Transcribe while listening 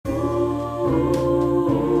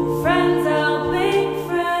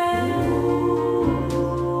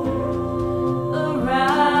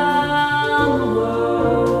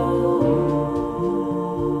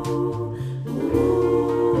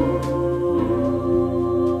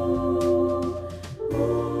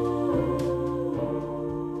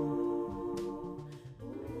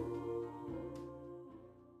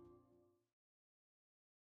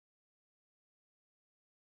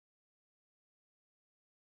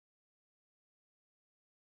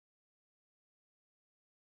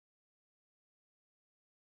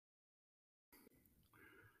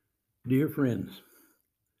Dear friends,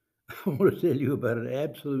 I want to tell you about an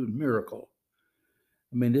absolute miracle.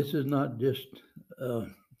 I mean, this is not just uh,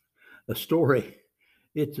 a story,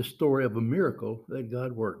 it's a story of a miracle that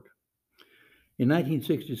God worked. In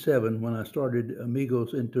 1967, when I started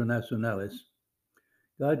Amigos Internacionales,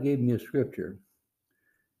 God gave me a scripture,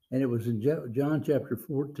 and it was in John chapter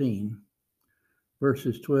 14,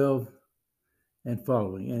 verses 12 and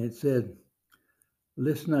following. And it said,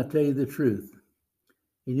 "Listen, I tell you the truth.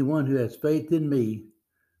 Anyone who has faith in me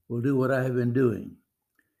will do what I have been doing.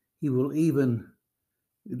 He will even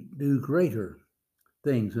do greater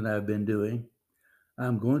things than I've been doing.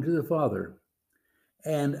 I'm going to the Father,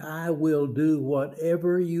 and I will do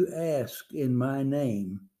whatever you ask in my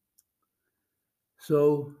name,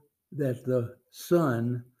 so that the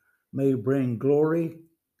Son may bring glory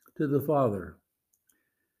to the Father."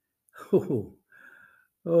 Oh,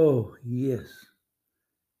 oh, yes.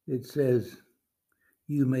 It says,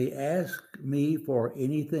 "You may ask me for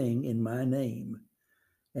anything in my name,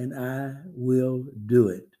 and I will do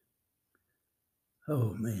it."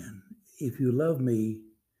 Oh, man. If you love me,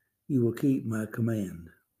 you will keep my command.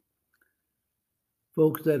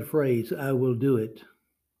 Folks, that phrase, "I will do it,"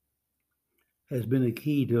 has been a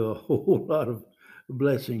key to a whole lot of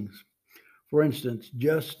blessings. For instance,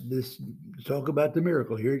 just this talk about the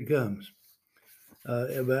miracle. Here it comes.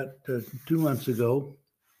 About 2 months ago,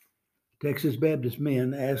 Texas Baptist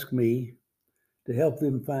men asked me to help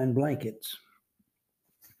them find blankets.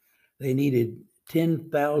 They needed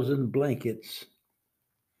 10,000 blankets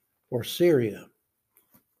for Syria.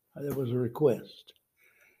 That was a request.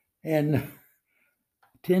 And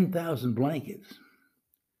 10,000 blankets.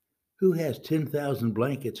 Who has 10,000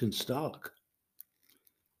 blankets in stock?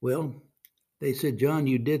 Well, they said, "John,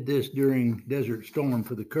 you did this during Desert Storm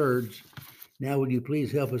for the Kurds. Now, would you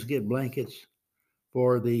please help us get blankets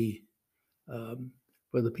for the um,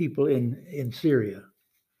 for the people in Syria?"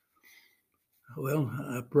 Well,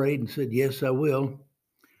 I prayed and said, "Yes, I will."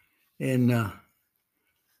 And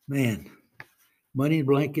man, money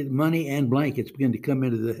and blankets began to come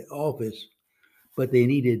into the office, but they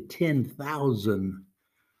needed 10,000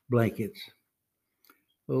 blankets.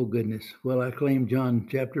 Oh goodness! Well, I claimed John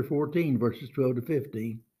chapter 14, verses 12 to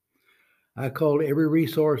 15. I called every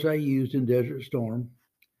resource I used in Desert Storm.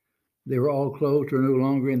 They were all closed or no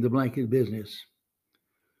longer in the blanket business.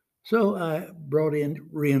 So I brought in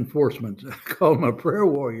reinforcements. I called my prayer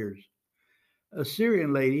warriors. A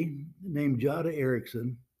Syrian lady named Jada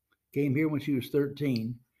Erickson came here when she was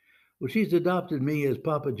 13. Well, she's adopted me as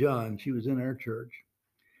Papa John. She was in our church.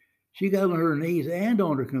 She got on her knees and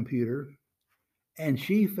on her computer, and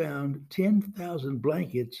she found 10,000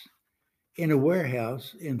 blankets in a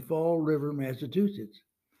warehouse in Fall River, Massachusetts.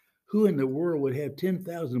 Who in the world would have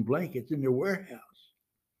 10,000 blankets in their warehouse?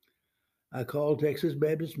 I called Texas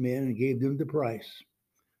Baptist men and gave them the price,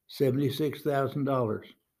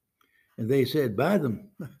 $76,000. And they said, "Buy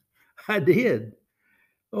them." I did.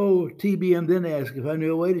 Oh, TBM then asked if I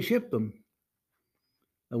knew a way to ship them.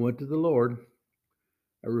 I went to the Lord.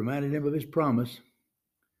 I reminded him of his promise.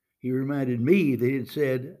 He reminded me that he had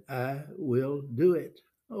said, "I will do it."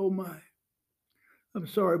 Oh, my. I'm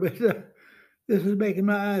sorry, but this is making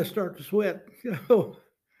my eyes start to sweat. Oh,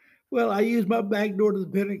 well, I used my back door to the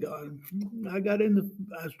Pentagon.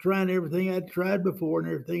 I was trying everything I'd tried before and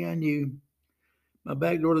everything I knew. My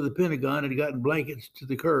back door to the Pentagon had gotten blankets to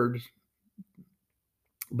the Kurds,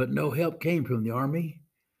 but no help came from the Army,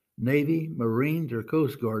 Navy, Marines, or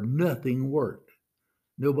Coast Guard. Nothing worked.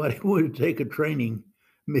 Nobody wanted to take a training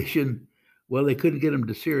mission. Well, they couldn't get them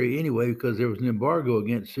to Syria anyway because there was an embargo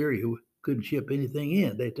against Syria. Who couldn't ship anything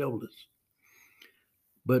in, they told us.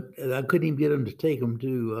 But I couldn't even get them to take them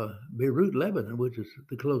to Beirut, Lebanon, which is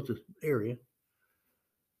the closest area.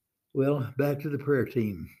 Well, back to the prayer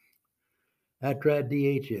team. I tried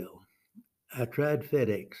DHL. I tried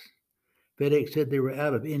FedEx. FedEx said they were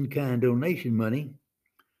out of in-kind donation money,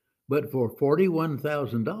 but for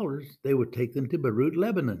 $41,000, they would take them to Beirut,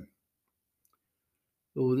 Lebanon.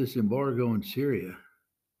 Oh, this embargo in Syria.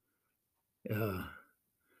 Uh,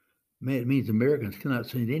 Man, it means Americans cannot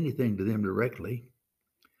send anything to them directly.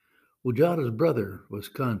 Well, Jada's brother was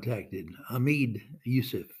contacted, Hamid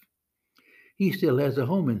Yusuf. He still has a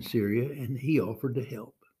home in Syria, and he offered to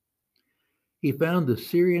help. He found the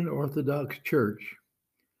Syrian Orthodox Church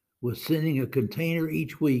was sending a container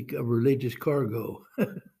each week of religious cargo.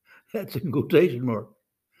 That's in quotation marks.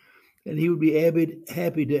 And he would be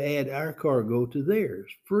happy to add our cargo to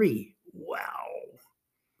theirs, free. Wow.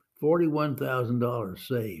 $41,000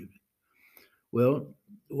 saved. Well,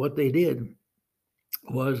 what they did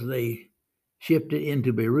was they shipped it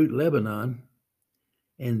into Beirut, Lebanon,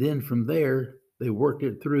 and then from there they worked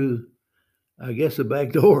it through I guess a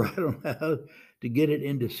back door, I don't know how, to get it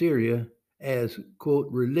into Syria as, quote,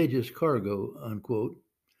 religious cargo, unquote.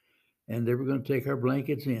 And they were going to take our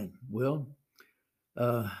blankets in. Well,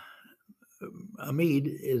 uh, Hamid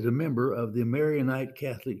is a member of the Maronite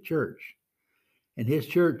Catholic Church, and his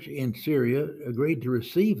church in Syria agreed to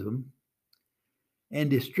receive them and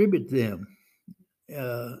distribute them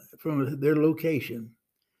from their location.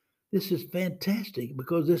 This is fantastic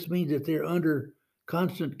because this means that they're under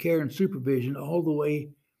constant care and supervision all the way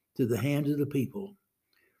to the hands of the people.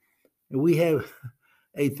 And we have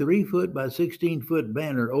a 3 foot by 16-foot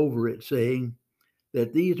banner over it saying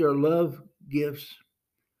that these are love gifts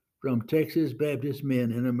from Texas Baptist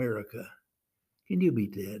men in America. Can you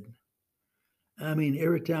beat that? I mean,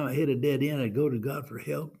 every time I hit a dead end, I go to God for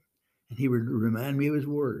help, and He would remind me of His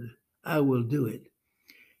word. I will do it.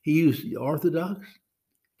 He used Orthodox,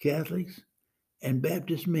 Catholics, and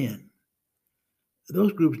Baptist men.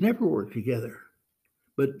 Those groups never worked together,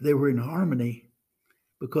 but they were in harmony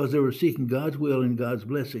because they were seeking God's will and God's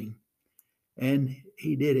blessing, and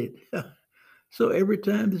He did it. So every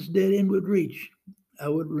time this dead end would reach, I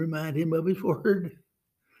would remind Him of His word.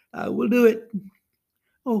 I will do it.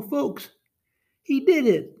 Oh, folks, He did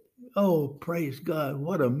it. Oh, praise God.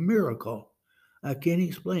 What a miracle. I can't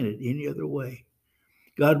explain it any other way.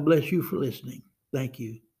 God bless you for listening. Thank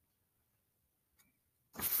you.